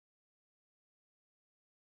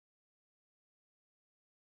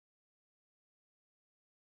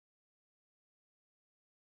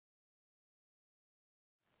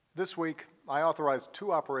This week, I authorized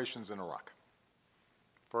 2 operations in Iraq.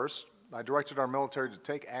 First, I directed our military to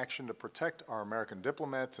take action to protect our American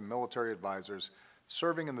diplomats and military advisors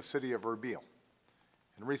serving in the city of Erbil.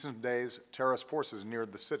 In recent days, terrorist forces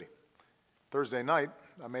neared the city. Thursday night,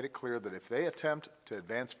 I made it clear that if they attempt to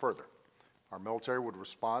advance further, our military would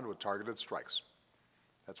respond with targeted strikes.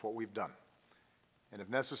 That's what we've done. And if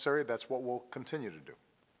necessary, that's what we'll continue to do.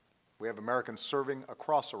 We have Americans serving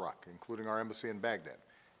across Iraq, including our embassy in Baghdad,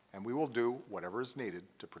 and we will do whatever is needed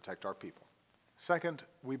to protect our people. Second,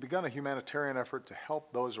 we've begun a humanitarian effort to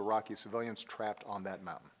help those Iraqi civilians trapped on that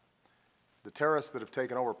mountain. The terrorists that have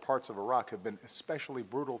taken over parts of Iraq have been especially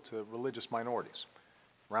brutal to religious minorities,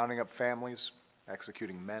 rounding up families,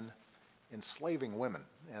 executing men, enslaving women,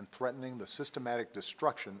 and threatening the systematic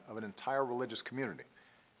destruction of an entire religious community,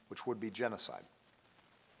 which would be genocide.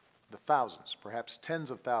 The thousands, perhaps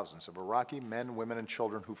tens of thousands of Iraqi men, women, and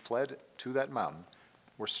children who fled to that mountain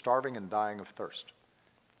were starving and dying of thirst.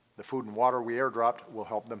 The food and water we airdropped will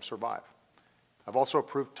help them survive. I've also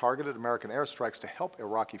approved targeted American airstrikes to help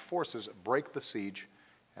Iraqi forces break the siege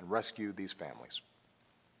and rescue these families.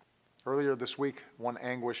 Earlier this week, one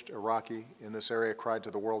anguished Iraqi in this area cried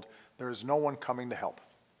to the world, "There is no one coming to help."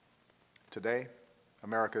 Today,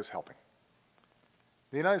 America is helping.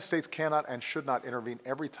 The United States cannot and should not intervene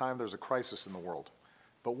every time there's a crisis in the world.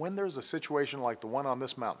 But when there's a situation like the one on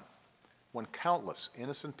this mountain, when countless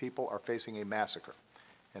innocent people are facing a massacre,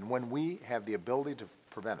 and when we have the ability to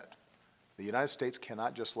prevent it, the United States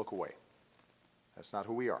cannot just look away. That's not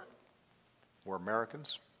who we are. We're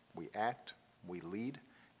Americans, we act, we lead,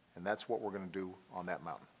 and that's what we're going to do on that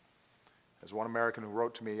mountain. As one American who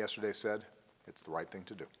wrote to me yesterday said, it's the right thing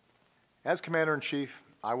to do. As Commander-in-Chief,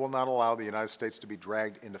 I will not allow the United States to be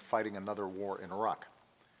dragged into fighting another war in Iraq.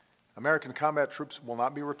 American combat troops will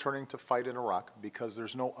not be returning to fight in Iraq because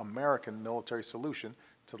there's no American military solution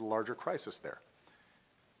to the larger crisis there.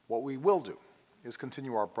 What we will do is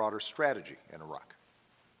continue our broader strategy in Iraq.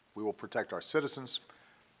 We will protect our citizens.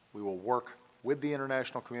 We will work with the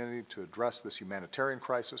international community to address this humanitarian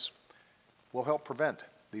crisis. We'll help prevent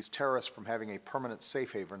these terrorists from having a permanent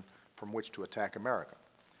safe haven from which to attack America.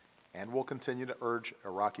 And we'll continue to urge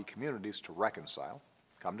Iraqi communities to reconcile,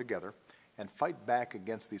 come together, and fight back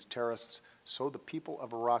against these terrorists so the people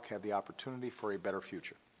of Iraq have the opportunity for a better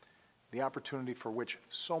future, the opportunity for which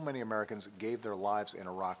so many Americans gave their lives in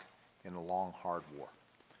Iraq in a long, hard war.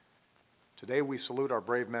 Today, we salute our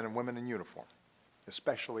brave men and women in uniform,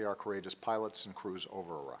 especially our courageous pilots and crews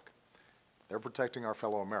over Iraq. They're protecting our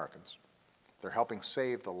fellow Americans. They're helping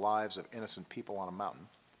save the lives of innocent people on a mountain,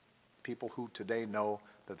 people who today know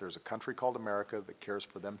that there's a country called America that cares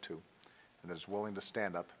for them too, and that is willing to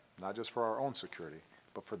stand up, not just for our own security,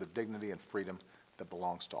 but for the dignity and freedom that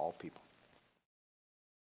belongs to all people.